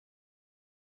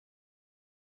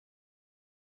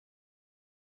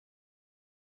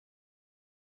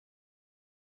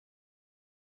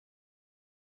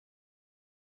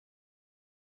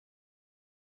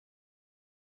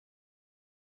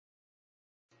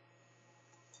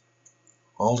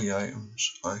All the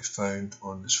items I found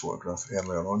on this photograph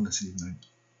earlier on this evening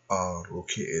are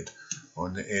located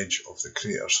on the edge of the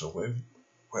crater, so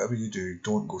whatever you do,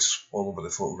 don't go all over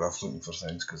the photograph looking for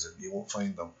things, because you won't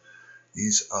find them.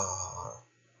 These are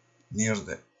near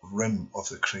the rim of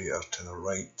the crater to the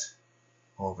right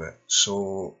of it.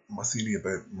 So my theory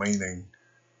about mining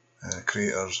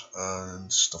craters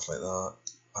and stuff like that,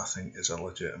 I think is a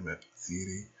legitimate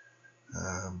theory.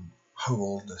 How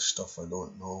old this stuff, I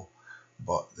don't know,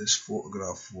 but this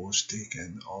photograph was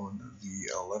taken on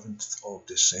the 11th of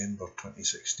December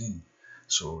 2016,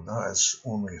 so that is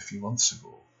only a few months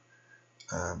ago.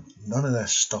 None of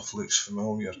this stuff looks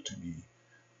familiar to me.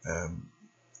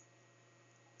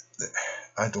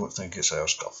 I don't think it's our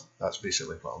stuff. That's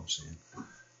basically what I'm saying.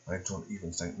 I don't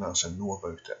even think NASA know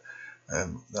about it.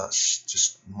 That's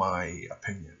just my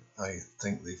opinion. I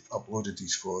think they've uploaded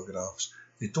these photographs.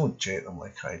 They don't check them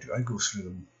like I do. I go through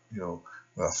them,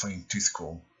 with a fine tooth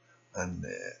comb, and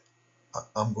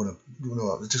I'm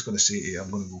just going to say to you, I'm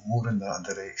going to go more in that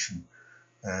direction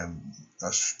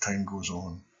as time goes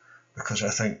on, because I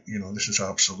think, this is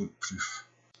absolute proof.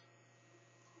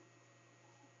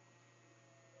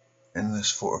 In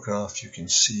this photograph, you can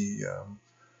see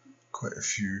quite a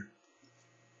few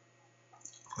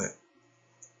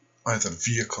either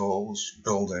vehicles,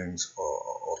 buildings,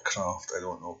 or craft. I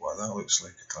don't know what that looks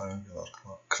like, a triangular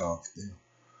craft there.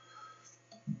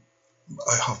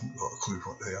 I haven't got a clue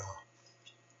what they are.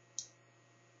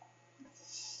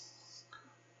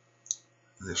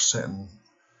 They're sitting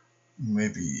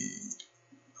maybe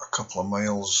a couple of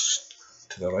miles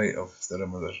to the right of the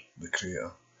rim of the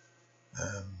crater.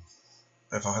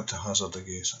 If I had to hazard a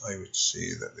guess, I would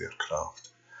say that they're craft.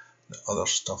 The other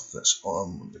stuff that's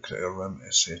on the crater rim,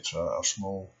 etc., are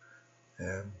small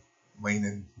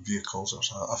mining vehicles or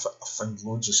something. I found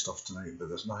loads of stuff tonight, but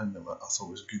there's nothing that I thought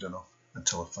was good enough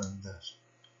until I found this.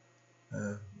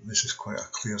 This is quite a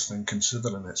clear thing,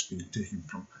 considering it's been taken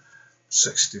from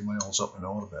 60 miles up in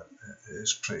orbit. It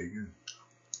is pretty good.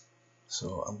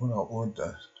 So I'm going to upload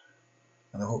this,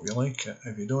 and I hope you like it.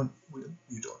 If you don't,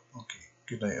 you don't. Okay,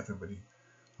 good night everybody.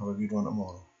 Have a good one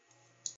tomorrow.